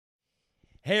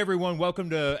Hey everyone, welcome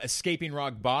to Escaping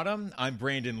Rock Bottom. I'm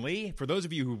Brandon Lee. For those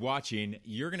of you who are watching,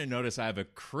 you're going to notice I have a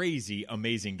crazy,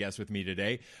 amazing guest with me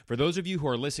today. For those of you who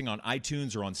are listening on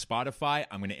iTunes or on Spotify,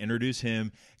 I'm going to introduce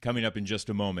him coming up in just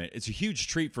a moment. It's a huge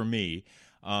treat for me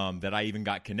that I even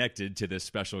got connected to this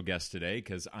special guest today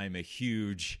because I'm a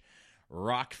huge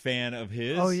rock fan of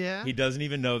his. Oh, yeah? He doesn't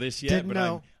even know this yet, Didn't but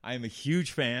know. I'm a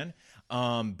huge fan.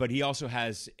 But he also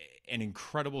has an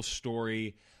incredible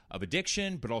story of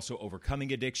addiction, but also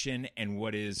overcoming addiction, and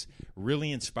what is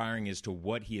really inspiring as to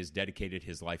what he has dedicated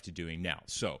his life to doing now.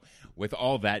 So with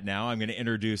all that now, I'm going to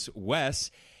introduce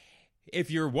Wes. If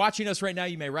you're watching us right now,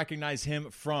 you may recognize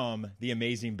him from the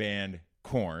amazing band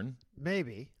Korn.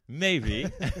 Maybe.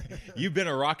 You've been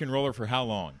a rock and roller for how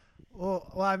long?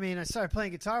 Well, I mean, I started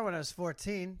playing guitar when I was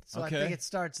 14, so Okay. I think it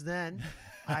starts then.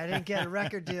 I didn't get a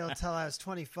record deal until I was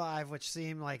 25, which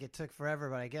seemed like it took forever,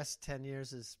 but I guess 10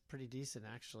 years is pretty decent,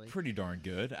 actually. Pretty darn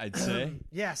good, I'd say.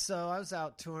 Yeah, so I was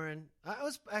out touring. I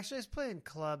was playing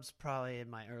clubs probably in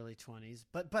my early 20s,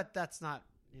 but that's not,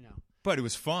 But it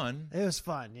was fun. It was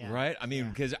fun, yeah. Right? I mean,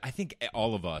 because I think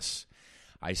all of us,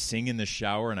 I sing in the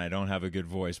shower and I don't have a good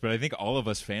voice, but I think all of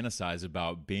us fantasize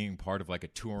about being part of like a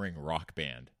touring rock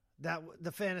band.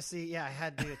 The fantasy, yeah, I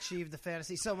had to achieve the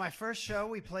fantasy. So my first show,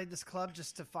 we played this club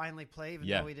just to finally play, even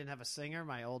though we didn't have a singer.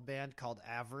 My old band called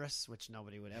Avarice, which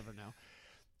nobody would ever know.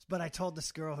 But I told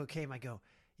this girl who came, I go,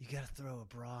 you got to throw a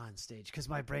bra on stage. Because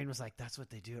my brain was like, that's what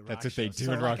they do at rock shows. That's what they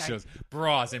do in rock shows.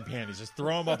 Bras and panties. Just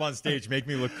throw them up on stage. Make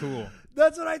me look cool.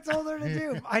 That's what I told her to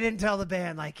do. I didn't tell the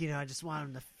band, I just wanted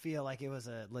them to feel like it was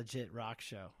a legit rock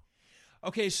show.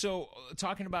 Okay, so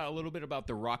talking about a little bit about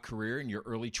the rock career in your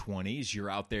early 20s, you're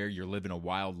out there, you're living a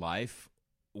wild life.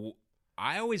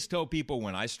 I always tell people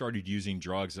when I started using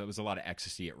drugs, there was a lot of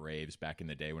ecstasy at raves back in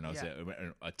the day when I was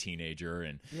a teenager.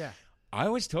 And I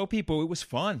always tell people it was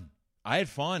fun. I had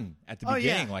fun at the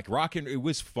beginning. Yeah. Like rocking, it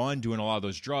was fun doing a lot of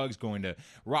those drugs, going to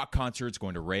rock concerts,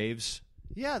 going to raves.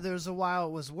 Yeah, there was a while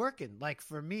it was working. Like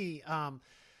for me,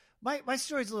 my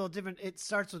story's a little different. It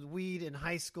starts with weed in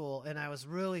high school, and I was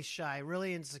really shy,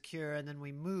 really insecure, and then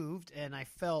we moved, and I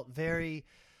felt very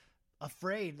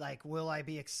afraid, like, will I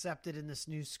be accepted in this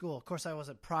new school? Of course, I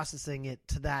wasn't processing it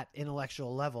to that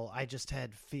intellectual level. I just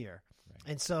had fear.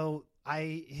 Right. And so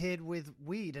I hid with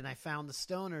weed, and I found the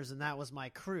stoners, and that was my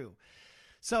crew.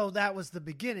 So that was the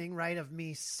beginning, right, of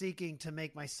me seeking to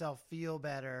make myself feel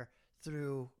better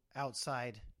through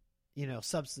outside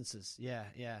substances. Yeah.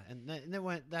 And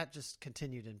then that just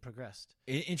continued and progressed.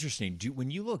 Interesting. When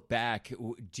you look back,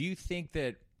 do you think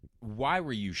that why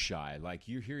were you shy? Like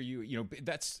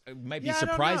that's might be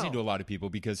surprising to a lot of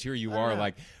people because here you are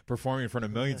like performing in front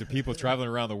of millions of people traveling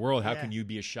around the world. How can you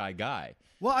be a shy guy?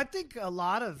 Well, I think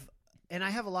and I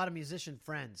have a lot of musician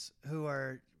friends who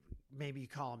are, maybe you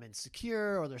call them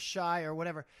insecure or they're shy or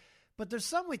whatever. But there's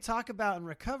some we talk about in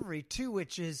recovery too,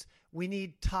 which is we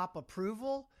need top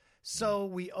approval. So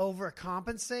we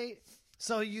overcompensate.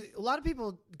 So a lot of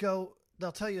people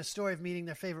they'll tell you a story of meeting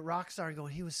their favorite rock star and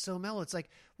going, he was so mellow. It's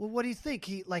like, well, what do you think?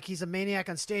 He's a maniac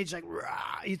on stage. Like,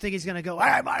 rah! You think he's going to go,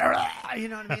 you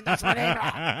know what I mean? That's my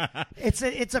name.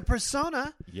 It's a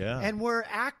persona. Yeah. And we're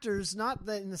actors, not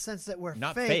in the sense that we're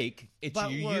not fake. It's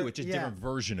you. It's a yeah. different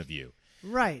version of you.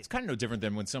 Right. It's kind of no different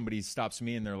than when somebody stops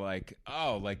me and they're like,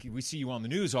 oh, like we see you on the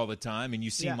news all the time and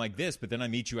you seem like this, but then I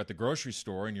meet you at the grocery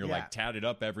store and you're like tatted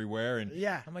up everywhere. And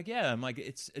I'm like,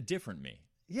 it's a different me.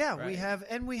 Yeah, right?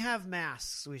 we have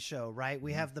masks we show, right?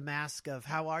 We have the mask of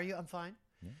how are you? I'm fine.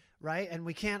 Yeah. Right? And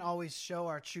we can't always show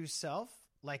our true self.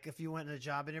 Like if you went in a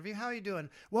job interview, how are you doing?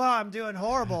 Well, I'm doing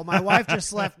horrible. My wife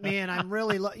just left me, and I'm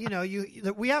really,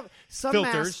 we have some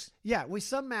filters. Masks. Yeah,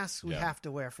 some masks we have to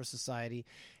wear for society,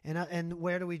 and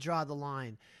where do we draw the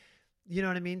line? You know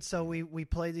what I mean? So we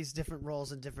play these different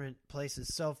roles in different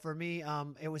places. So for me,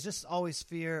 it was just always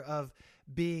fear of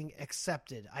being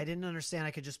accepted. I didn't understand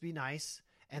I could just be nice,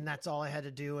 and that's all I had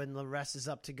to do, and the rest is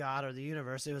up to God or the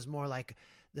universe. It was more like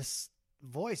this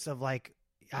voice of like,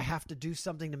 I have to do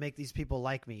something to make these people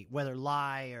like me, whether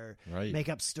lie or make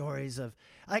up stories of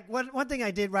like one thing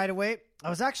I did right away. I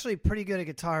was actually pretty good at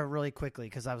guitar really quickly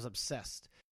because I was obsessed.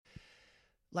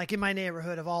 Like in my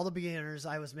neighborhood of all the beginners,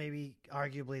 I was maybe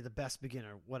arguably the best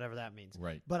beginner, whatever that means.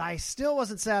 Right. But I still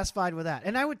wasn't satisfied with that.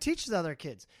 And I would teach the other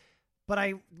kids.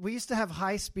 But we used to have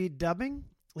high-speed dubbing.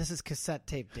 This is cassette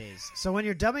tape days. So when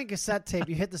you're dubbing cassette tape,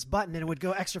 you hit this button and it would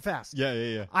go extra fast.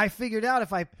 Yeah. I figured out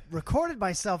if I recorded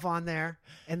myself on there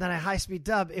and then I high-speed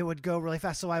dub, it would go really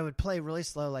fast. So I would play really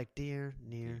slow, like dear,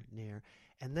 near, near.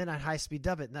 And then I'd high-speed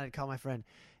dub it, and then I'd call my friend,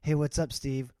 hey, what's up,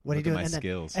 Steve? What are you doing? My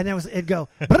skills. And then it'd go,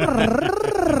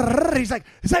 he's like,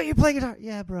 is that you playing guitar?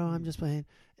 Yeah, bro, I'm just playing.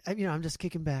 I'm just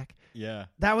kicking back. Yeah.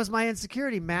 That was my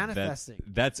insecurity manifesting.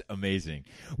 That's amazing.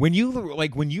 When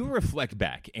you reflect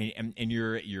back and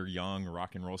your young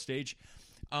rock and roll stage,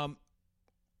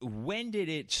 when did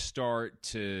it start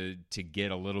to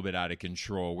get a little bit out of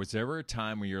control? Was there ever a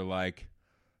time where you're like,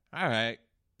 all right,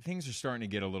 things are starting to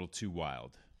get a little too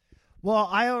wild? Well,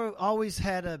 I always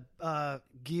had a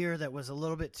gear that was a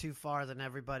little bit too far than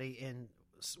everybody in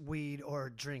weed or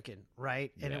drinking,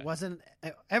 right? And it wasn't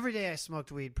every day I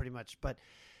smoked weed pretty much, but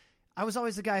I was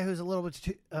always the guy who's a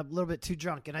little bit too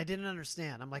drunk, and I didn't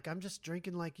understand. I'm like, I'm just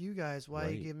drinking like you guys. Why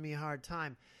are you giving me a hard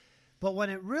time? But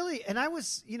when it really, and I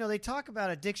was, they talk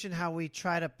about addiction, how we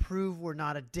try to prove we're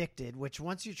not addicted, which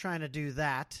once you're trying to do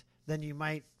that, then you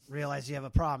might realize you have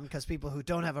a problem, because people who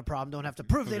don't have a problem don't have to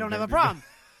prove they don't have a problem.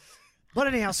 But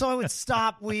anyhow, so I would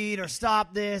stop weed or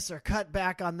stop this or cut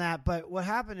back on that. But what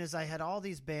happened is I had all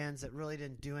these bands that really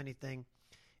didn't do anything.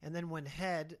 And then when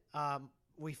Head,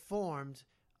 we formed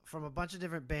from a bunch of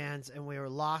different bands, and we were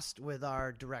lost with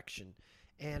our direction.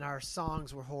 And our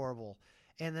songs were horrible.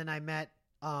 And then I met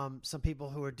some people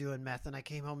who were doing meth, and I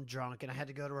came home drunk, and I had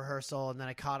to go to rehearsal, and then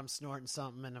I caught them snorting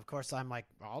something. And, of course, I'm like,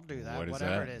 I'll do that,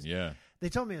 whatever it is. Yeah. They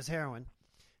told me it was heroin.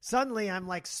 Suddenly, I'm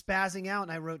like spazzing out,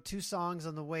 and I wrote 2 songs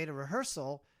on the way to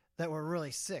rehearsal that were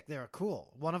really sick. They were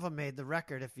cool. One of them made the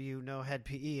record. If you know Head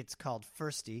PE, it's called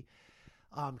Firsty,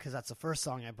 because that's the first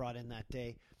song I brought in that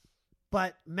day.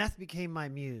 But meth became my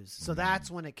muse, so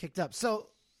that's when it kicked up. So,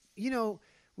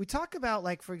 we talk about,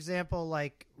 like, for example,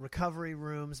 like recovery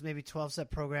rooms, maybe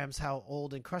 12-step programs, how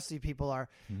old and crusty people are.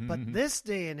 Mm-hmm. But this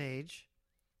day and age,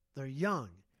 they're young.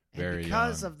 And Very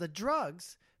because young. of the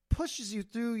drugs, pushes you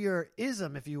through your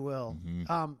ism, if you will,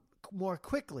 more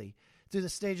quickly through the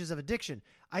stages of addiction.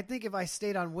 I think if I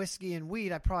stayed on whiskey and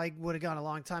weed, I probably would have gone a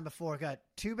long time before it got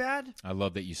too bad. I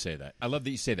love that you say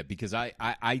that. Because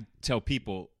I tell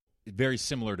people, very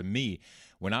similar to me,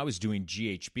 when I was doing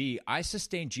GHB, I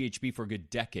sustained GHB for a good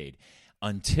decade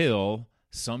until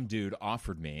some dude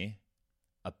offered me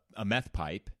a meth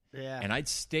pipe. Yeah. And I'd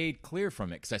stayed clear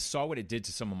from it because I saw what it did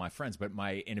to some of my friends, but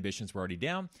my inhibitions were already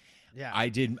down. Yeah.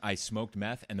 I smoked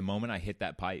meth, and the moment I hit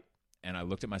that pipe and I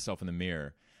looked at myself in the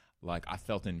mirror, like, I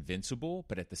felt invincible,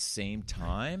 but at the same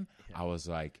time, I was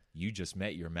like, you just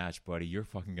met your match, buddy. You're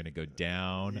fucking going to go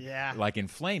down like in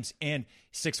flames. And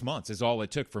 6 months is all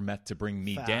it took for meth to bring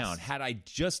me down. Had I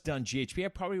just done GHB, I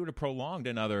probably would have prolonged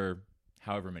another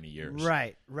however many years.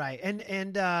 Right. And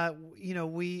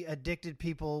we addicted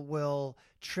people will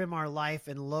trim our life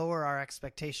and lower our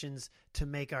expectations to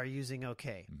make our using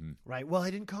okay. Mm-hmm. Right. Well, I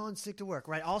didn't call in sick to work.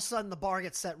 Right. All of a sudden the bar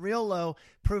gets set real low,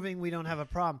 proving we don't have a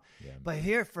problem. Yeah. But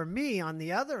here for me on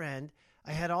the other end,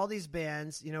 I had all these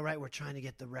bands, we're trying to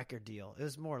get the record deal. It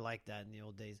was more like that in the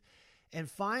old days. And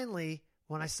finally,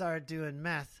 when I started doing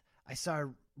meth, I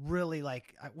started really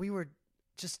we were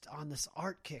just on this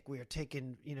art kick. We were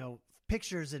taking,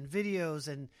 pictures and videos,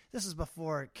 and this is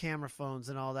before camera phones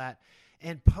and all that,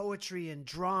 and poetry and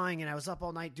drawing, and I was up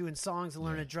all night doing songs and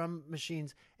learning drum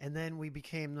machines, and then we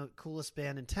became the coolest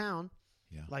band in town,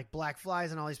 like Black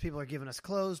Flies, and all these people are giving us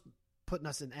clothes, putting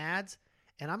us in ads,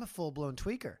 and I'm a full-blown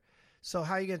tweaker. So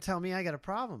how are you going to tell me I got a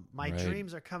problem? My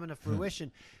dreams are coming to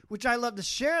fruition, which I love to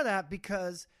share that,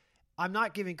 because I'm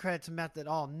not giving credit to meth at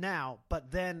all now,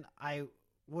 but then I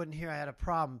wouldn't hear I had a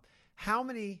problem. How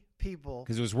many people...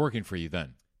 Because it was working for you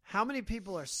then. How many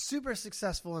people are super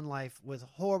successful in life with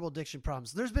horrible addiction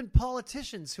problems? There's been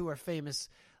politicians who are famous,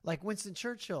 like Winston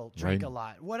Churchill, drank a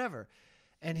lot, whatever.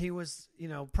 And he was,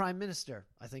 prime minister.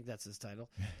 I think that's his title.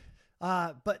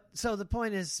 But so the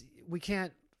point is, we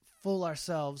can't fool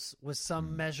ourselves with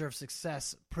some measure of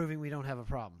success proving we don't have a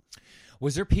problem.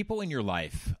 Was there people in your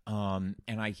life,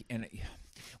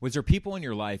 was there people in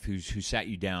your life who sat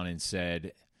you down and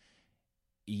said,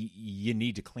 you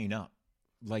need to clean up,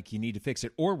 like you need to fix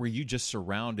it? Or were you just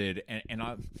surrounded? And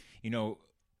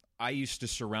I used to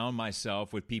surround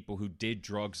myself with people who did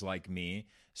drugs like me,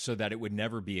 so that it would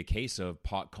never be a case of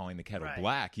pot calling the kettle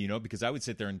black, because I would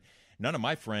sit there, and none of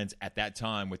my friends at that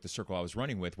time with the circle I was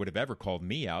running with would have ever called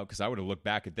me out, because I would have looked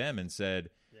back at them and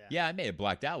said, yeah, I may have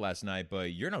blacked out last night,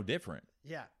 but you're no different.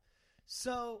 Yeah.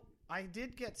 So I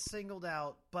did get singled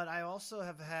out, but I also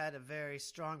have had a very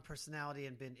strong personality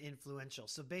and been influential.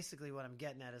 So basically what I'm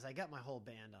getting at is I got my whole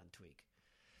band on Tweak.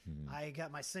 Mm-hmm. I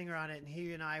got my singer on it, and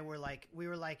he and I were like,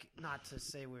 not to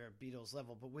say we were Beatles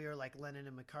level, but we were like Lennon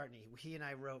and McCartney. He and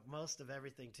I wrote most of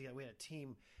everything together. We had a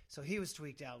team. So he was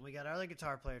tweaked out, and we got our other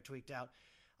guitar player tweaked out.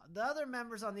 The other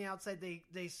members on the outside,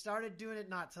 they started doing it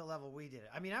not to the level we did it.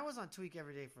 I mean, I was on Tweak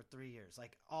every day for 3 years,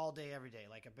 like all day, every day.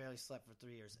 Like I barely slept for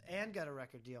 3 years, and got a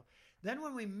record deal. Then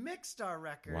when we mixed our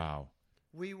record,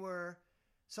 we were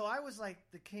So I was like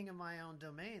the king of my own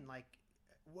domain. Like,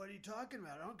 what are you talking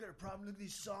about? I don't got a problem. Look at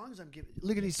these songs I'm giving.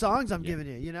 Look at these songs I'm giving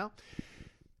you. You know.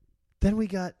 Then we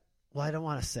got. Well, I don't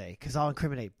want to say because I'll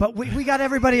incriminate. But we got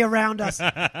everybody around us.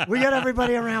 We got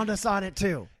everybody around us on it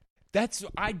too.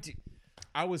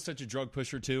 I was such a drug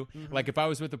pusher too. Mm-hmm. Like if I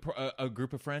was with a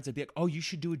group of friends, I'd be like, "Oh, you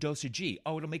should do a dose of G.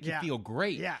 Oh, it'll make you feel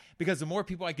great." Yeah. Because the more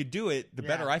people I could do it, the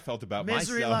better I felt about myself.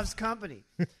 Misery loves company.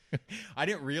 I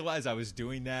didn't realize I was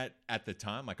doing that at the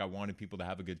time. Like I wanted people to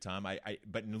have a good time.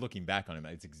 But looking back on it,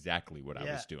 it's exactly what I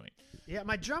was doing. Yeah,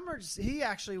 my drummer, he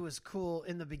actually was cool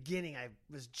in the beginning. I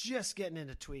was just getting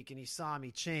into Tweak, and he saw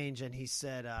me change, and he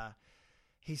said,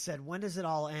 when does it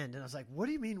all end? And I was like, what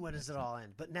do you mean, when does it all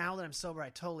end? But now that I'm sober, I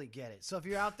totally get it. So if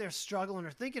you're out there struggling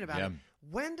or thinking about it,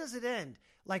 when does it end?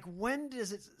 Like, when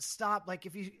does it stop? Like,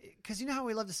 because you know how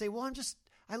we love to say, well,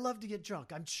 I love to get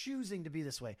drunk. I'm choosing to be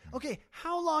this way. Okay,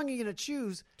 how long are you going to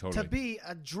choose to be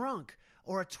a drunk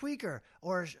or a tweaker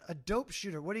or a dope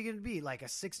shooter? What are you going to be? Like a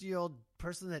 60-year-old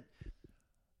person that,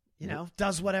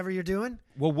 does whatever you're doing?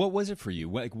 Well, what was it for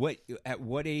you? At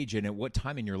what age and at what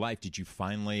time in your life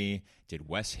did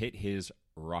Wes hit his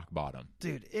rock bottom?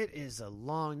 Dude, it is a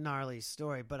long, gnarly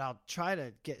story, but I'll try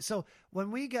to get... So when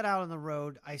we get out on the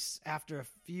road, after a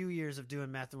few years of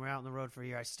doing meth, and we're out on the road for a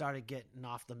year, I started getting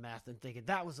off the meth and thinking,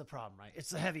 that was the problem, right?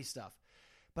 It's the heavy stuff.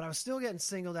 But I was still getting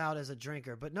singled out as a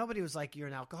drinker, but nobody was like, you're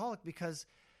an alcoholic, because,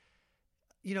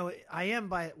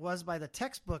 I was by the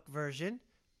textbook version,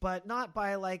 but not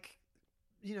by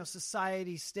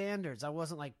society standards. I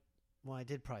wasn't like, well, I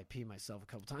did probably pee myself a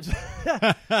couple times,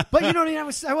 but you know what I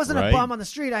mean? I wasn't a bum on the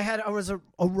street. I was a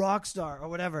rock star or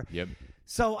whatever. Yep.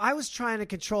 So I was trying to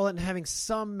control it and having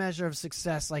some measure of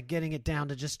success, like getting it down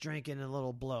to just drinking a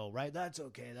little blow, right? That's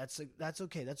okay. That's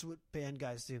okay. That's what band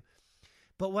guys do.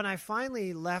 But when I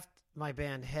finally left my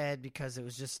band Head, because it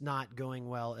was just not going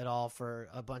well at all for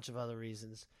a bunch of other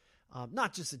reasons,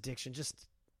 not just addiction, just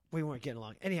we weren't getting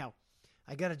along. Anyhow,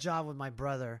 I got a job with my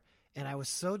brother, and I was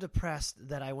so depressed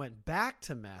that I went back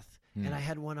to meth, and I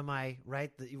had one of my,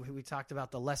 we talked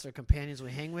about the lesser companions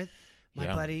we hang with. My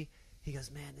buddy, he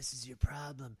goes, man, this is your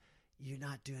problem. You're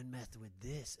not doing meth with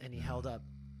this. And he held up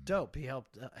dope. He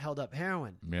held up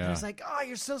heroin. Yeah. And I was like, oh,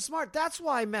 you're so smart. That's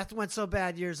why meth went so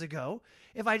bad years ago.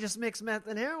 If I just mix meth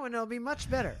and heroin, it'll be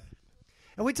much better.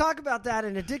 And we talk about that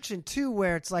in addiction, too,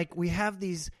 where it's like we have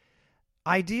these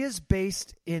ideas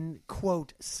based in,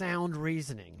 quote, sound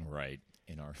reasoning. Right.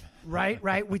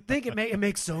 Right. We think it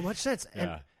makes so much sense.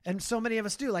 And so many of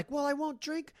us do. Like, well, I won't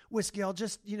drink whiskey. I'll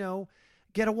just,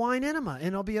 get a wine enema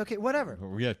and I'll be okay. Whatever.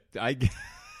 Yeah.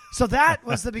 So that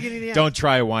was the beginning of the end. Don't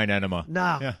try a wine enema.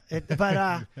 No.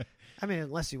 Yeah.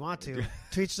 Unless you want to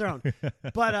each their own.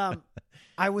 But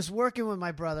I was working with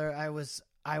my brother. I was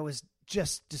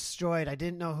just destroyed. I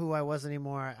didn't know who I was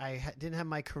anymore. I didn't have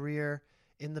my career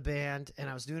in the band, and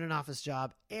I was doing an office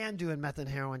job and doing meth and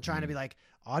heroin, trying to be like,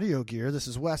 audio gear, this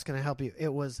is Wes, can I help you?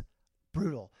 It was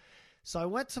brutal. So I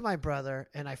went to my brother,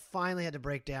 and I finally had to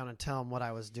break down and tell him what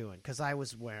I was doing, because I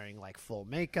was wearing like full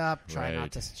makeup, trying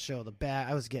not to show the bad.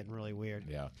 I was getting really weird.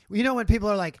 Yeah. When people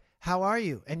are like, how are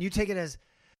you? And you take it as,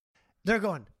 they're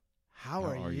going, how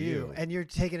are you? And you're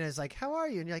taking it as like, how are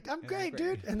you? And you're like, I'm great,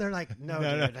 dude. And they're like, no,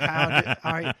 dude, how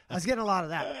are you? I was getting a lot of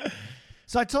that.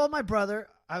 So I told my brother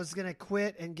I was going to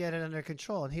quit and get it under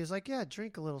control. And he was like, yeah,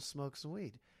 drink a little, smoke some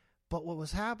weed. But what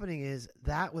was happening is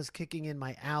that was kicking in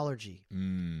my allergy.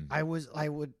 I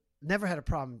would never had a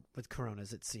problem with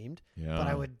Coronas, it seemed. Yeah. But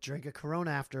I would drink a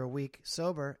Corona after a week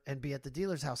sober and be at the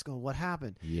dealer's house going, what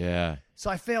happened? Yeah. So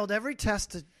I failed every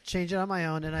test to change it on my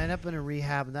own, and I ended up in a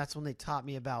rehab, and that's when they taught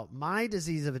me about my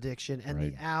disease of addiction and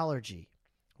the allergy.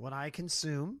 When I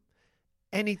consume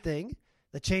anything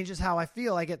that changes how I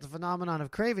feel, I get the phenomenon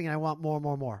of craving, and I want more,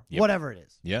 whatever it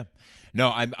is. Yeah. No,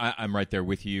 I'm right there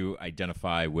with you.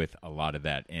 Identify with a lot of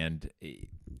that. And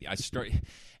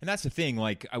and that's the thing,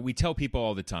 like we tell people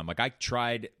all the time, like I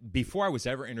tried, before I was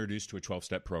ever introduced to a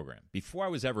 12-step program,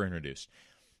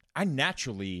 I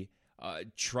naturally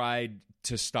tried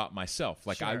to stop myself.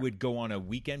 Like I would go on a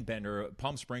weekend bender.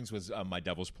 Palm Springs was my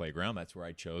devil's playground. That's where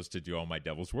I chose to do all my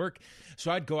devil's work.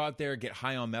 So I'd go out there, get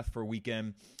high on meth for a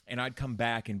weekend, and I'd come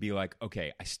back and be like,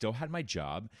 okay, I still had my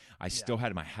job, I still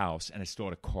had my house, and I still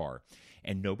had a car,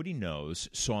 and nobody knows,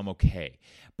 so I'm okay.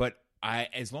 But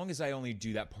as long as I only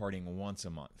do that partying once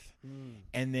a month.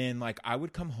 And then like I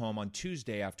would come home on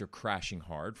Tuesday after crashing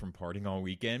hard from partying all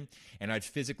weekend, and I'd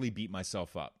physically beat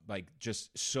myself up, like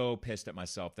just so pissed at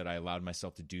myself that I allowed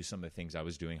myself to do some of the things I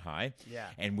was doing high,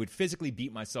 and would physically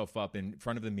beat myself up in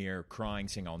front of the mirror, crying,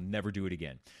 saying I'll never do it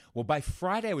again. Well, by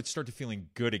Friday I would start to feeling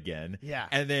good again,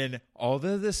 and then all of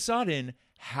a sudden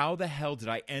how the hell did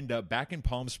I end up back in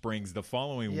Palm Springs the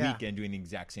following weekend doing the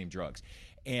exact same drugs?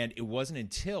 And it wasn't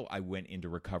until I went into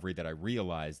recovery that I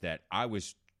realized that I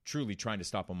was truly trying to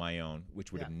stop on my own,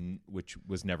 which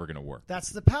was never going to work. That's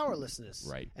the powerlessness.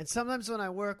 Right. And sometimes when I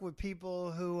work with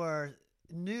people who are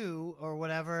new or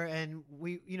whatever, and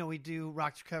we do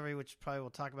Rock to Recovery, which probably we'll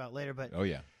talk about later, but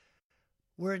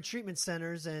we're in treatment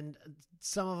centers, and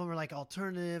some of them are like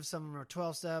alternative, some of them are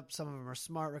 12-step, some of them are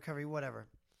smart recovery, whatever.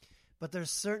 But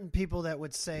there's certain people that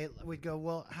would say, we'd go,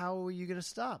 well, how are you going to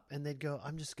stop? And they'd go,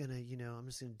 I'm just going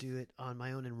to do it on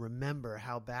my own and remember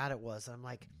how bad it was. And I'm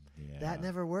like, that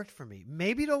never worked for me.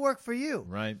 Maybe it'll work for you.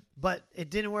 Right. But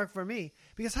it didn't work for me.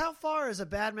 Because how far is a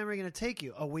bad memory going to take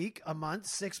you? A week, a month,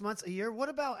 6 months, a year? What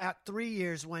about at 3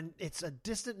 years when it's a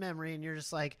distant memory and you're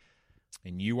just like,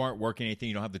 and you aren't working anything,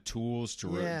 you don't have the tools to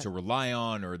rely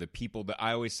on, or the people that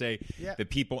I always say, the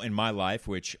people in my life,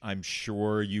 which I'm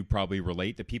sure you probably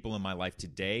relate, the people in my life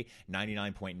today,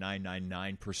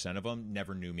 99.999% of them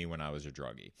never knew me when I was a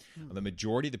druggie. The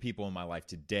majority of the people in my life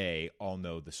today all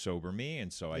know the sober me,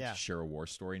 and so I just share a war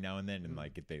story now and then and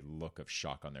like get the look of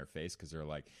shock on their face because they're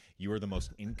like, you are the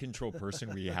most in control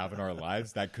person we have in our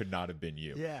lives. That could not have been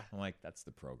you. Yeah. I'm like, that's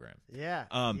the program. Yeah.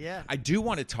 I do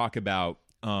want to talk about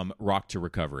Rock to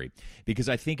Recovery, because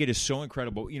I think it is so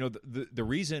incredible. The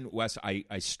reason, Wes, I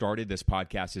started this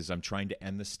podcast is I'm trying to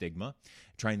end the stigma,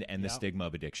 the stigma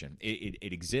of addiction.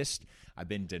 It exists. I've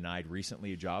been denied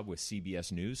recently a job with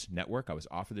CBS News Network. I was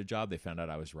offered the job. They found out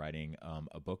I was writing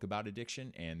a book about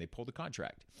addiction, and they pulled the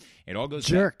contract. It all goes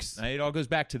jerks. It all goes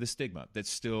back to the stigma that's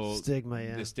still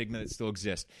the stigma that still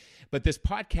exists. But this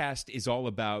podcast is all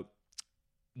about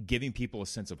giving people a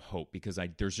sense of hope, because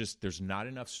there's not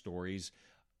enough stories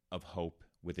of hope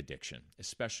with addiction,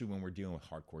 especially when we're dealing with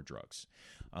hardcore drugs.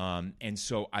 And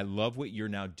so I love what you're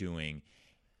now doing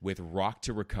with Rock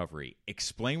to Recovery.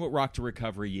 Explain what Rock to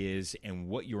Recovery is and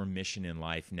what your mission in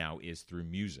life now is through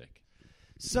music.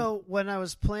 So when I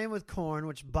was playing with Korn,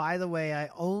 which, by the way, I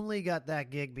only got that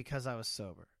gig because I was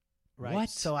sober. Right? What?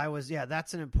 So I was,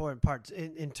 that's an important part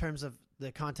in terms of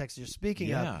the context you're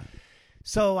speaking of.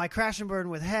 So I crashed and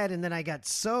burned with Head, and then I got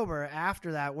sober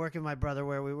after that, working with my brother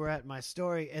where we were at my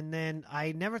story. And then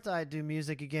I never thought I'd do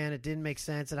music again. It didn't make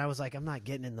sense. And I was like, I'm not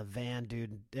getting in the van,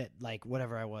 dude, at like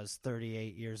whatever I was,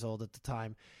 38 years old at the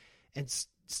time, and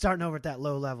starting over at that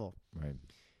low level. Right.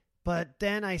 But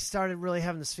then I started really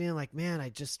having this feeling like, man, I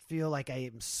just feel like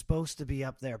I am supposed to be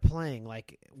up there playing,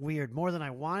 like weird, more than I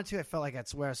wanted to. I felt like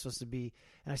that's where I was supposed to be.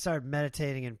 And I started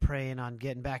meditating and praying on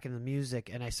getting back into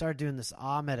music. And I started doing this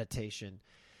awe meditation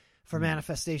for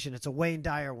manifestation. It's a Wayne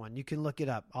Dyer one. You can look it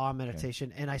up, awe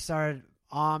meditation. Okay. And I started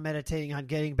awe meditating on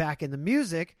getting back in the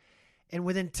music. And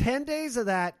within 10 days of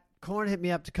that, Korn hit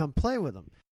me up to come play with them.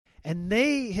 And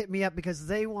they hit me up because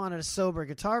they wanted a sober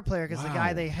guitar player, because the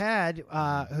guy they had,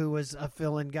 who was a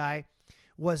fill-in guy,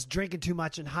 was drinking too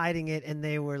much and hiding it, and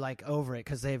they were like over it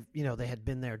because they had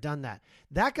been there, done that.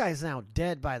 That guy's now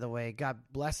dead, by the way. God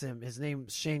bless him. His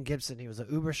name's Shane Gibson. He was an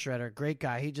Uber shredder, great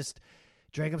guy. He just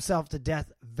drank himself to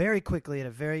death very quickly at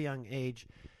a very young age,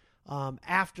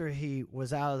 after he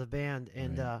was out of the band,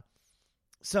 and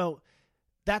so.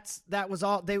 That was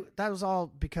all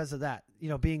because of that,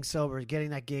 being sober,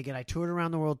 getting that gig. And I toured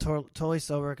around the world totally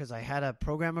sober because I had a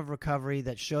program of recovery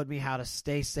that showed me how to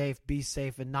stay safe, be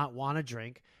safe, and not want to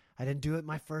drink. I didn't do it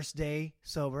my first day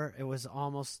sober. It was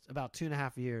almost about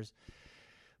 2.5 years.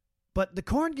 But the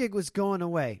Korn gig was going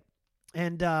away.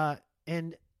 And I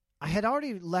had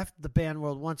already left the band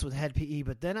world once with Head PE,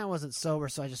 but then I wasn't sober,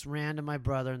 so I just ran to my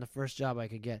brother and the first job I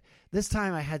could get. This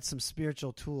time I had some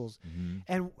spiritual tools.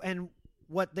 And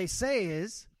what they say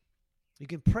is you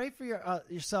can pray for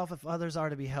yourself if others are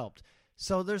to be helped.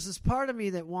 So there's this part of me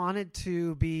that wanted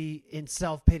to be in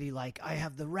self-pity, like, I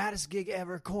have the raddest gig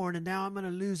ever, Korn, and now I'm going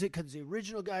to lose it because the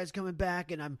original guy is coming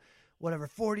back, and I'm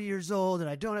 40 years old, and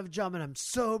I don't have a job, and I'm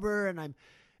sober, and I'm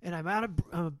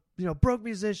I'm a broke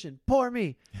musician. Poor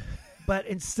me. But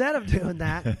instead of doing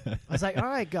that, I was like, all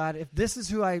right, God, if this is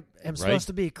who I am supposed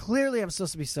to be, clearly I'm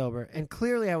supposed to be sober, and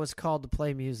clearly I was called to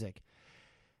play music.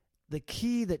 The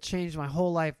key that changed my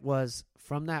whole life was,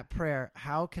 from that prayer,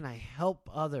 how can I help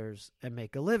others and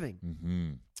make a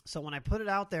living? So when I put it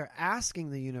out there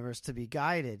asking the universe to be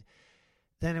guided,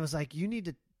 then it was like, you need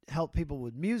to help people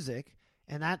with music.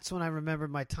 And that's when I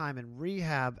remembered my time in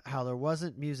rehab, how there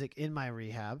wasn't music in my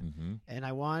rehab. And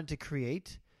I wanted to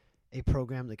create a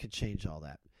program that could change all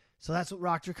that. So that's what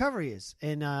Rock to Recovery is.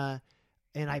 And I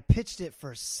pitched it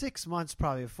for 6 months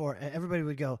probably before everybody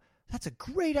would go, that's a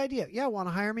great idea. Yeah, want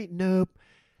to hire me? Nope.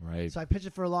 Right. So I pitched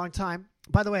it for a long time.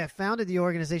 By the way, I founded the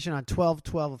organization on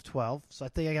 12/12/12, so I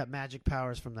think I got magic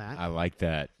powers from that. I like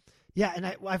that. Yeah, and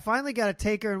I finally got a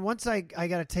taker, and once I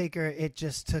got a taker, it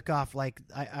just took off. Like,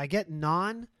 I get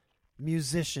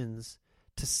non-musicians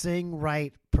to sing,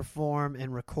 write, perform,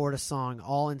 and record a song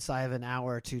all inside of an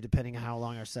hour or two, depending on how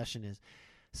long our session is.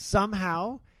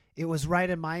 Somehow, it was right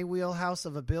in my wheelhouse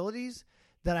of abilities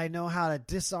that I know how to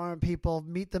disarm people,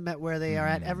 meet them at where they are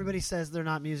at. Everybody says they're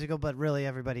not musical, but really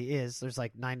everybody is. There's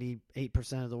like 98%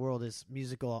 of the world is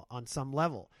musical on some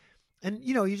level. And,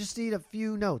 you know, you just need a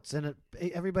few notes, and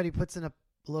everybody puts in a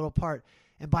little part.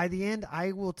 And by the end,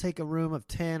 I will take a room of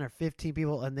 10 or 15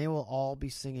 people, and they will all be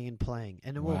singing and playing.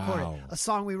 And then we'll record it. A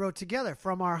song we wrote together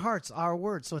from our hearts, our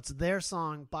words. So it's their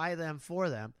song by them, for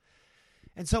them.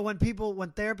 And so when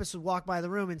therapists would walk by the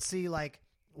room and see, like,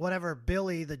 whatever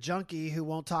Billy, the junkie who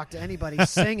won't talk to anybody,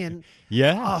 singing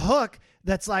a hook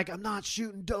that's like, I'm not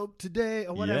shooting dope today,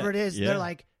 or whatever it is, they're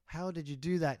like, how did you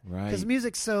do that? Right. Because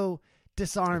music's so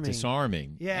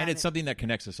disarming. Yeah, and it's something that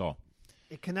connects us all.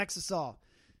 It connects us all.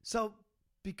 So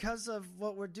because of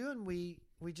what we're doing, we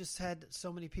just had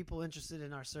so many people interested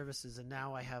in our services, and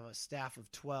now I have a staff of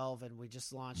 12, and we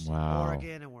just launched in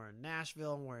Oregon, and we're in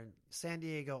Nashville, and we're in San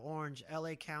Diego, Orange,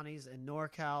 LA counties, and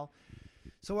NorCal.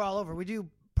 So we're all over. We do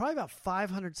probably about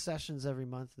 500 sessions every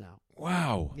month now.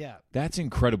 Wow. Yeah. That's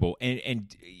incredible. And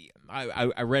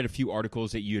I read a few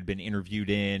articles that you had been interviewed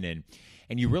in,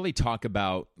 and you really talk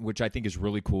about, which I think is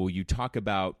really cool, you talk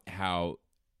about how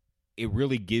it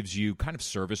really gives you kind of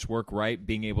service work, right?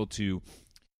 Being able to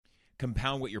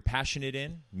compound what you're passionate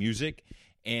in, music,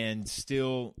 and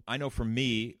still, I know for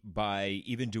me, by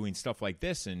even doing stuff like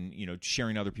this and, you know,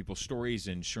 sharing other people's stories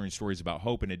and sharing stories about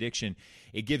hope and addiction,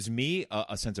 it gives me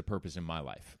a sense of purpose in my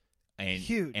life. And,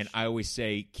 huge. And I always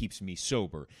say keeps me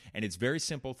sober. And it's a very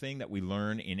simple thing that we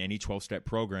learn in any 12-step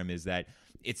program is that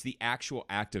it's the actual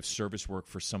act of service work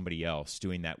for somebody else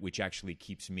doing that, which actually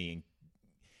keeps me,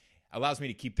 allows me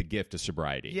to keep the gift of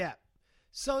sobriety. Yeah.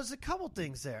 So there's a couple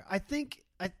things there. I think,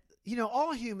 you know,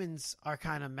 all humans are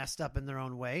kind of messed up in their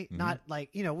own way. Mm-hmm. Not like,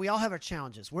 you know, we all have our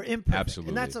challenges. We're imperfect.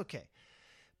 Absolutely. And that's okay.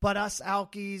 But us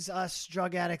alkies, us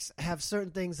drug addicts have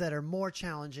certain things that are more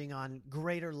challenging on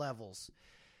greater levels.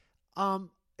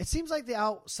 It seems like the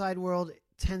outside world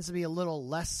tends to be a little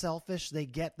less selfish. They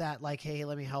get that, like, hey,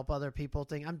 let me help other people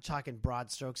thing. I'm talking broad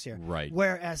strokes here. Right.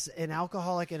 Whereas an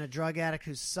alcoholic and a drug addict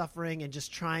who's suffering and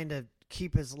just trying to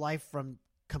keep his life from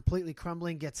completely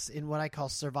crumbling gets in what I call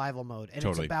survival mode. And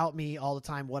It's about me all the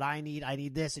time. What I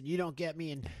need this, and you don't get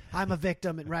me, and I'm a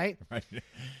victim, and right? Right.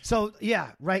 So,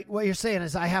 yeah, right. What you're saying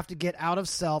is I have to get out of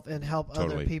self and help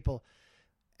other people.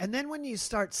 And then when you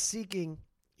start seeking,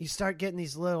 you start getting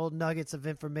these little nuggets of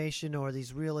information or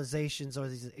these realizations or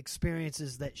these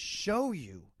experiences that show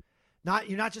you,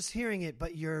 you're not just hearing it,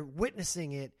 but you're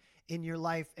witnessing it in your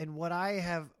life. And what I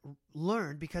have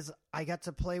learned, because I got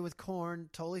to play with Korn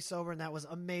totally sober, and that was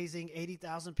amazing.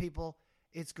 80,000 people.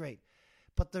 It's great.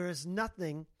 But there is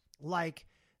nothing like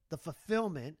the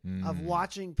fulfillment of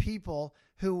watching people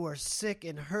who were sick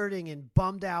and hurting and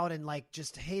bummed out and like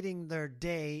just hating their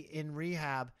day in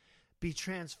rehab be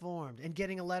transformed, and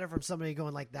getting a letter from somebody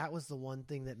going like, that was the one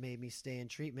thing that made me stay in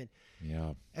treatment.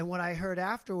 Yeah. And what I heard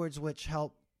afterwards, which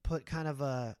helped put kind of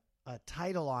a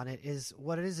title on it, is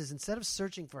what it is instead of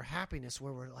searching for happiness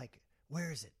where we're like,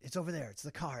 where is it? It's over there. It's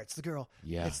the car. It's the girl.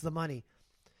 Yeah. It's the money.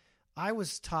 I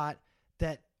was taught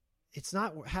that it's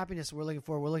not happiness we're looking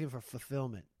for. We're looking for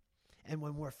fulfillment. And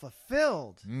when we're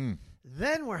fulfilled,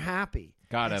 then we're happy.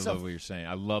 God, I love what you're saying.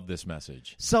 I love this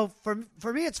message. So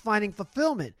for me, it's finding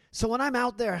fulfillment. So when I'm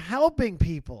out there helping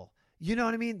people, you know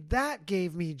what I mean? That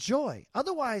gave me joy.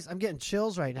 Otherwise, I'm getting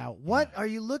chills right now. What are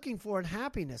you looking for in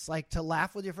happiness? Like to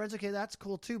laugh with your friends? Okay, that's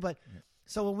cool too. But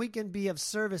so when we can be of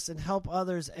service and help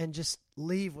others and just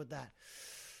leave with that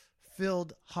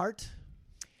filled heart.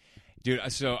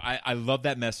 Dude, so I love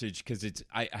that message because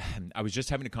I was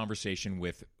just having a conversation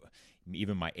with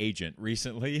even my agent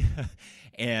recently,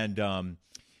 and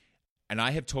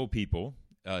I have told people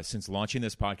since launching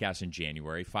this podcast in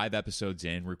January, 5 episodes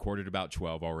in, recorded about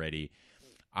 12 already,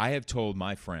 I have told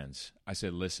my friends, I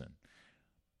said, listen,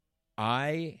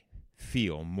 I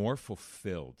feel more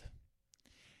fulfilled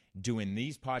doing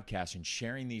these podcasts and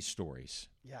sharing these stories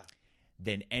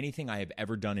than anything I have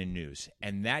ever done in news.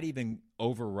 And that even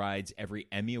overrides every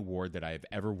Emmy Award that I have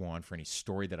ever won for any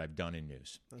story that I've done in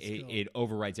news. It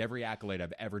overrides every accolade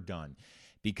I've ever done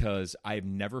because I've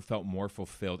never felt more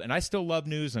fulfilled. And I still love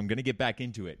news. I'm going to get back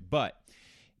into it. But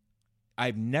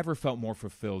I've never felt more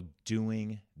fulfilled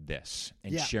doing this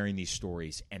and sharing these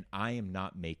stories. And I am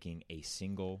not making a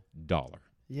single dollar.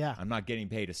 Yeah. I'm not getting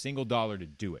paid a single dollar to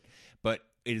do it. But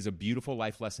it is a beautiful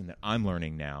life lesson that I'm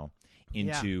learning now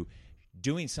into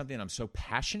doing something I'm so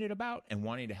passionate about and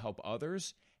wanting to help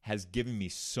others has given me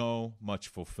so much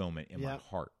fulfillment in my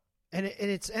heart. And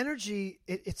it's energy.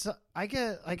 I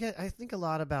think a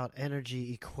lot about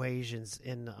energy equations,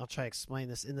 and I'll try to explain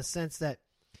this in the sense that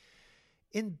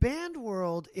in band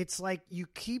world, it's like you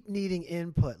keep needing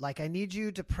input. Like, I need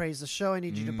you to praise the show. I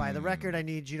need you to buy the record. I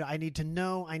need to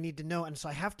know. And so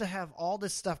I have to have all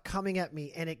this stuff coming at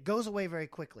me, and it goes away very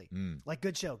quickly. Like,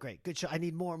 good show. Great. Good show. I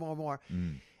need more.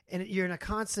 And you're in a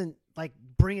constant, like,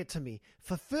 bring it to me.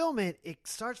 Fulfillment, it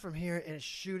starts from here and it's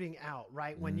shooting out,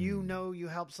 right? When you know you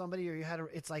helped somebody or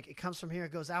it's like it comes from here,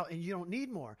 it goes out, and you don't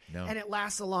need more. No. And it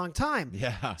lasts a long time.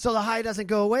 Yeah. So the high doesn't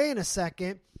go away in a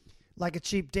second, like a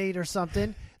cheap date or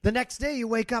something. The next day you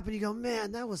wake up and you go,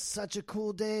 man, that was such a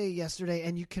cool day yesterday,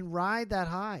 and you can ride that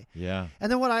high. Yeah.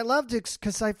 And then what I loved,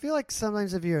 because I feel like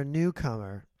sometimes if you're a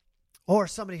newcomer or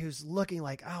somebody who's looking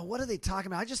like, oh, what are they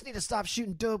talking about? I just need to stop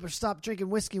shooting dope or stop drinking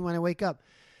whiskey when I wake up.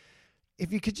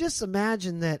 If you could just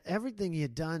imagine that everything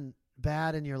you've done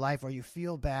bad in your life, or you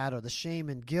feel bad, or the shame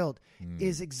and guilt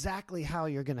is exactly how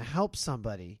you're going to help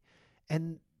somebody.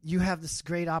 And you have this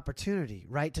great opportunity,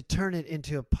 right, to turn it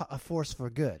into a force for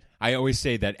good. I always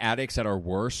say that addicts at our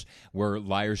worst, we're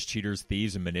liars, cheaters,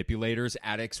 thieves, and manipulators.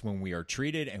 Addicts, when we are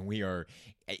treated and we are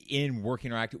in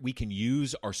working our act, we can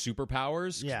use our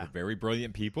superpowers. Yeah. We're very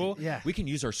brilliant people. Yeah. We can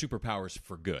use our superpowers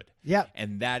for good. Yep.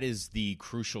 And that is the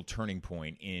crucial turning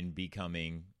point in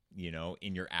becoming,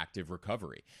 in your active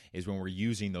recovery, is when we're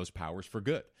using those powers for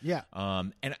good. Yeah.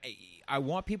 And I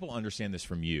want people to understand this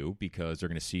from you, because they're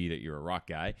going to see that you're a rock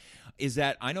guy, is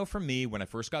that I know for me, when I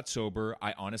first got sober,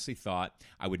 I honestly thought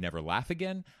I would never laugh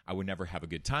again. I would never have a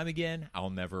good time again. I'll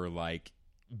never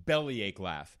bellyache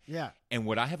laugh. Yeah. And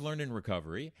what I have learned in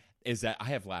recovery is that I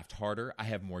have laughed harder. I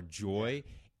have more joy.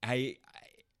 I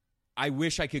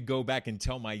wish I could go back and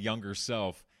tell my younger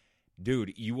self,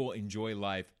 dude, you will enjoy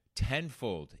life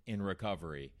tenfold in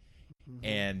recovery.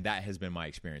 And that has been my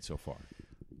experience so far.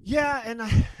 Yeah, and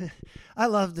I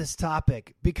love this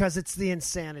topic because it's the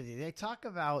insanity. They talk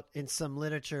about in some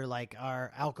literature, like,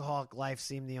 our alcoholic life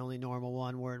seemed the only normal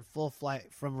one. We're in full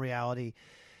flight from reality.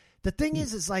 The thing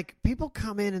is like, people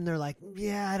come in and they're like,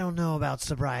 yeah, I don't know about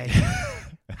sobriety.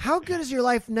 How good is your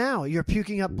life now? You're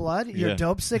puking up blood. You're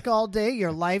dope sick all day.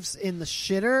 Your life's in the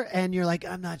shitter. And you're like,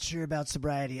 I'm not sure about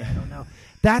sobriety. I don't know.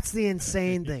 That's the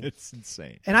insane thing. It's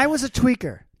insane. And I was a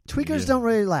tweaker. Tweakers don't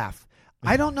really laugh.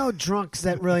 I don't know drunks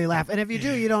that really laugh. And if you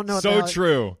do, you don't know. So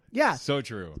true. Yeah. So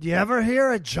true. Do you ever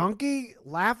hear a junkie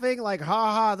laughing like,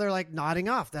 ha ha? They're like nodding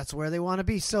off. That's where they want to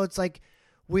be. So it's like,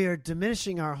 we are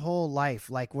diminishing our whole life.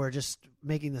 Like, we're just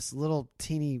making this little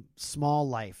teeny small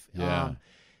life. Yeah.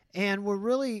 And we're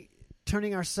really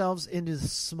turning ourselves into the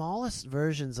smallest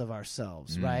versions of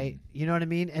ourselves, right? You know what I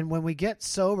mean? And when we get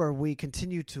sober, we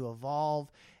continue to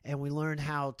evolve, and we learn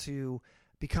how to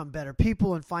become better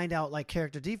people and find out, like,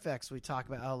 character defects we talk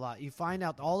about a lot. You find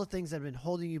out all the things that have been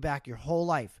holding you back your whole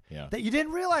life that you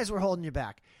didn't realize were holding you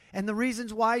back, and the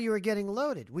reasons why you were getting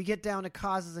loaded. We get down to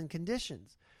causes and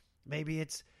conditions. Maybe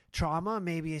it's trauma,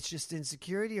 maybe it's just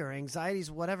insecurity or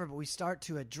anxieties, whatever, but we start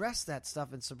to address that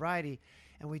stuff in sobriety,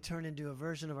 and we turn into a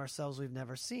version of ourselves we've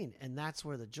never seen, and that's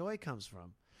where the joy comes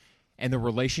from. And the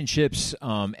relationships,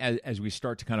 as we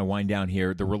start to kind of wind down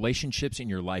here, the relationships in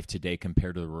your life today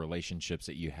compared to the relationships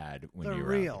that you had when you were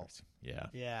real. out there.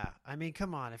 Yeah. I mean,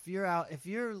 come on. If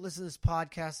you're listening to this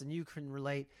podcast and you can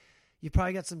relate, you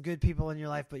probably got some good people in your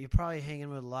life, but you're probably hanging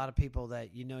with a lot of people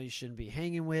that you know you shouldn't be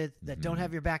hanging with, that don't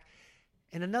have your back.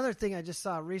 And another thing I just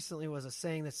saw recently was a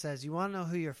saying that says, you want to know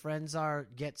who your friends are?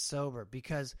 Get sober,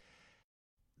 because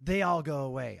they all go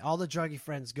away. All the druggy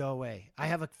friends go away. I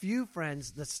have a few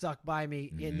friends that stuck by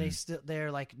me, and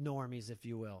they're like normies, if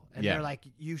you will. And they're like,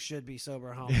 you should be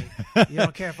sober, homie. You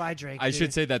don't care if I drink. I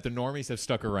should say that the normies have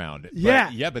stuck around.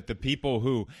 Yeah. But the people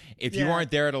who, if you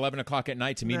aren't there at 11 o'clock at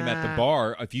night to meet them at the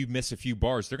bar, if you miss a few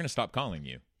bars, they're going to stop calling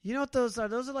you. You know what those are?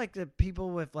 Those are like the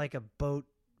people with like a boat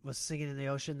was sinking in the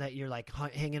ocean that you're like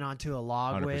hanging onto a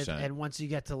log 100%. With, and once you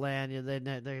get to land,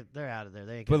 they're out of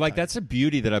there. But like, that's a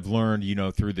beauty that I've learned,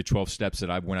 through the 12 steps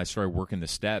that when I started working the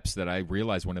steps, that I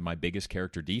realized one of my biggest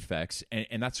character defects,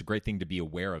 and that's a great thing to be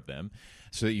aware of them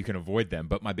so that you can avoid them.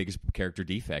 But my biggest character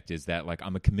defect is that, like,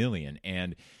 I'm a chameleon,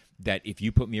 and that if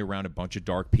you put me around a bunch of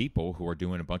dark people who are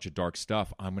doing a bunch of dark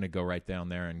stuff, I'm going to go right down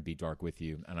there and be dark with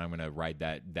you, and I'm going to ride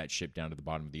that ship down to the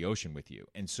bottom of the ocean with you.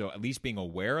 And so, at least being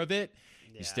aware of it,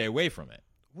 you stay away from it.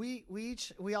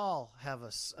 We all have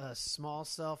a small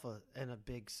self and a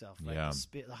big self, right?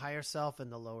 The higher self and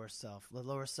the lower self. The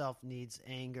lower self needs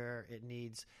anger. It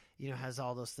needs, has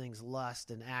all those things,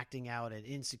 lust and acting out and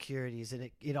insecurities,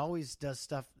 and it always does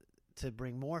stuff to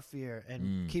bring more fear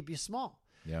and keep you small.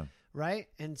 Yeah. Right?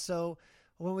 And so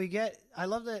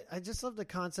I just love the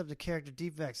concept of character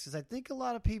defects, because I think a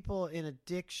lot of people in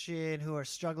addiction who are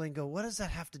struggling go, what does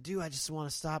that have to do? I just want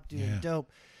to stop doing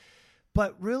dope.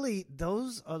 But really,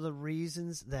 those are the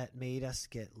reasons that made us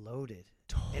get loaded.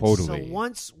 Totally. And so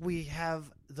once we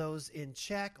have those in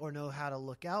check or know how to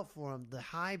look out for them, the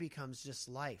high becomes just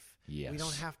life. Yes. We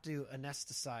don't have to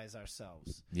anesthetize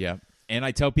ourselves. Yeah. And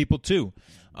I tell people too,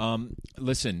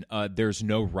 listen, there's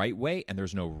no right way and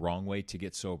there's no wrong way to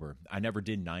get sober. I never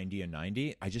did 90 and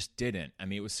 90. I just didn't. I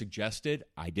mean, it was suggested.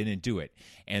 I didn't do it.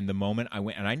 And the moment I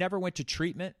went, and I never went to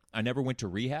treatment. I never went to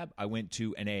rehab. I went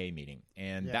to an AA meeting,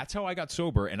 and that's how I got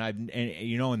sober. And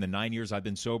in the 9 years I've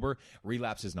been sober,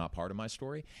 relapse is not part of my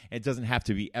story. It doesn't have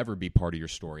to ever be part of your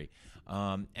story.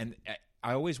 And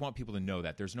I always want people to know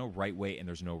that there's no right way and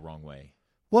there's no wrong way.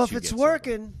 Well, if it's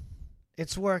working,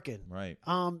 it's working. Right.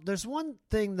 There's one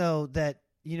thing though that,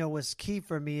 was key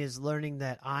for me is learning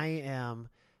that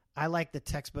I like the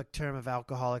textbook term of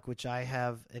alcoholic, which I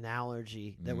have an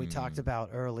allergy that we talked about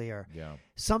earlier. Yeah.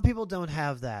 Some people don't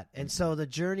have that. And so the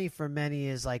journey for many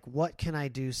is like, what can I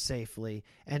do safely?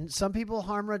 And some people,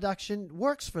 harm reduction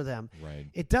works for them. Right.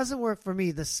 It doesn't work for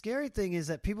me. The scary thing is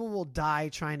that people will die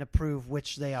trying to prove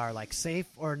which they are, like safe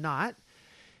or not.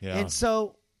 Yeah. And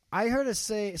so I heard a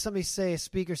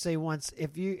speaker say once,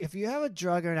 if you have a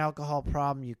drug or an alcohol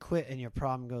problem, you quit and your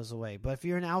problem goes away. But if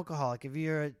you're an alcoholic, if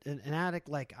you're an addict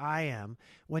like I am,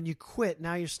 when you quit,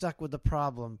 now you're stuck with the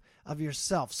problem of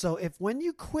yourself. So if when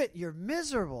you quit, you're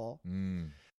miserable,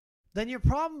 then your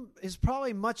problem is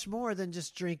probably much more than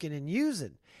just drinking and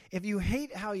using. If you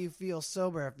hate how you feel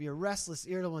sober, if you're restless,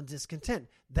 irritable, and discontent,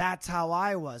 that's how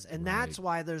I was. And that's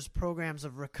why there's programs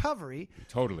of recovery.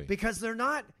 Totally. Because they're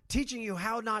not teaching you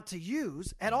how not to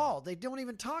use at all. They don't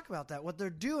even talk about that. What they're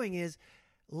doing is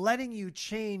letting you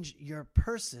change your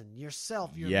person,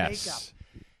 yourself, your makeup.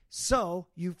 So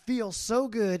you feel so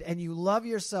good and you love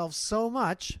yourself so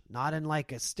much, not in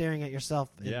like a staring at yourself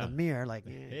in the mirror, like,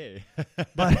 hey.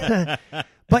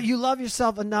 but you love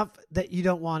yourself enough that you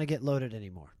don't want to get loaded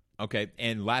anymore. Okay.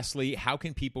 And lastly, how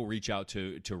can people reach out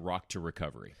to Rock to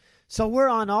Recovery? So we're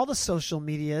on all the social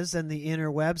medias and the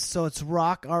interwebs. So it's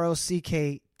Rock,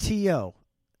 ROCKTO.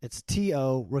 It's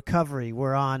TO Recovery.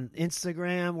 We're on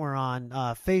Instagram. We're on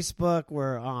Facebook.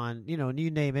 We're on,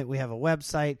 you name it. We have a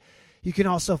website. You can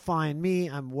also find me.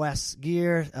 I'm Wes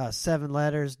Geer, 7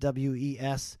 letters,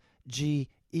 WESGEER.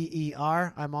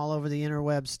 I'm all over the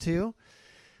interwebs too.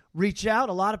 Reach out.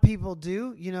 A lot of people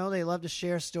do. They love to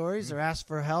share stories or ask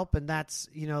for help, and that's,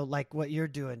 like what you're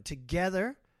doing.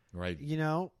 Together, right?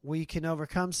 We can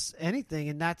overcome anything,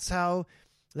 and that's how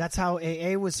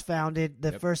AA was founded.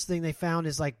 The first thing they found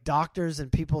is like doctors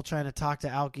and people trying to talk to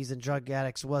alkies and drug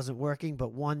addicts wasn't working,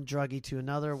 but one druggie to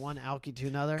another, one alkie to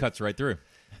another. Cuts right through.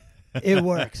 It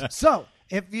works. So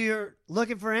if you're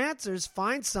looking for answers,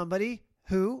 find somebody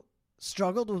who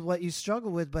struggled with what you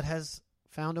struggle with but has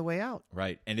found a way out.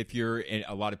 Right. And if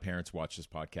a lot of parents watch this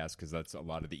podcast because that's a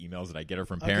lot of the emails that I get are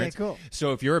from parents. Okay, cool.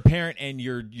 So if you're a parent and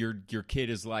your kid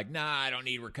is like, nah, I don't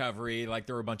need recovery, like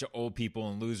they're a bunch of old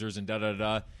people and losers and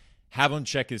da-da-da, have them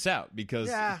check this out because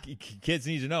kids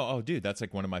need to know, oh, dude, that's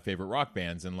like one of my favorite rock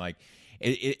bands. And like,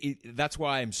 that's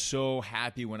why I'm so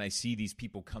happy when I see these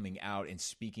people coming out and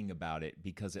speaking about it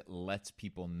because it lets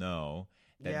people know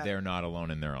that they're not alone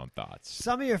in their own thoughts.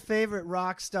 Some of your favorite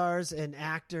rock stars and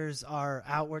actors are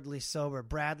outwardly sober.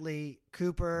 Bradley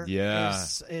Cooper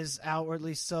is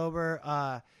outwardly sober.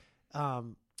 Who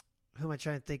am I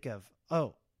trying to think of?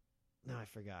 Oh, no, I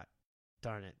forgot.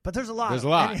 Darn it. But there's a lot. There's a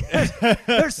lot.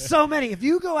 There's so many. If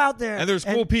you go out there. And there's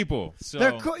cool people. So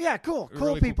they're cool. Yeah, cool. Cool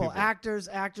really people. Cool people. Actors,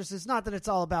 actresses. Not that it's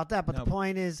all about that, but the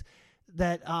point is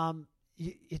that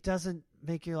it doesn't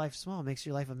make your life small. It makes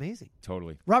your life amazing.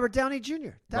 Totally. Robert Downey Jr.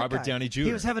 Robert Downey Jr.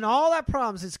 He was having all that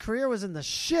problems. His career was in the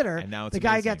shitter. And now it's the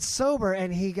guy amazing. got sober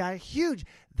and he got huge.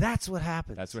 That's what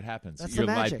happens. That's what happens. That's your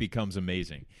the magic. life becomes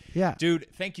amazing. Yeah. Dude,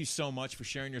 thank you so much for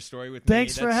sharing your story with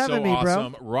Thanks me. for having me,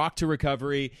 bro. Rock to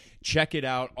Recovery. Check it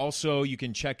out. Also, you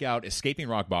can check out Escaping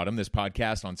Rock Bottom, this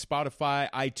podcast, on Spotify,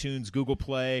 iTunes, Google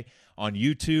Play, on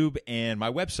YouTube, and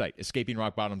my website,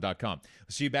 escapingrockbottom.com. We'll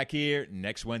see you back here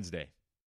next Wednesday.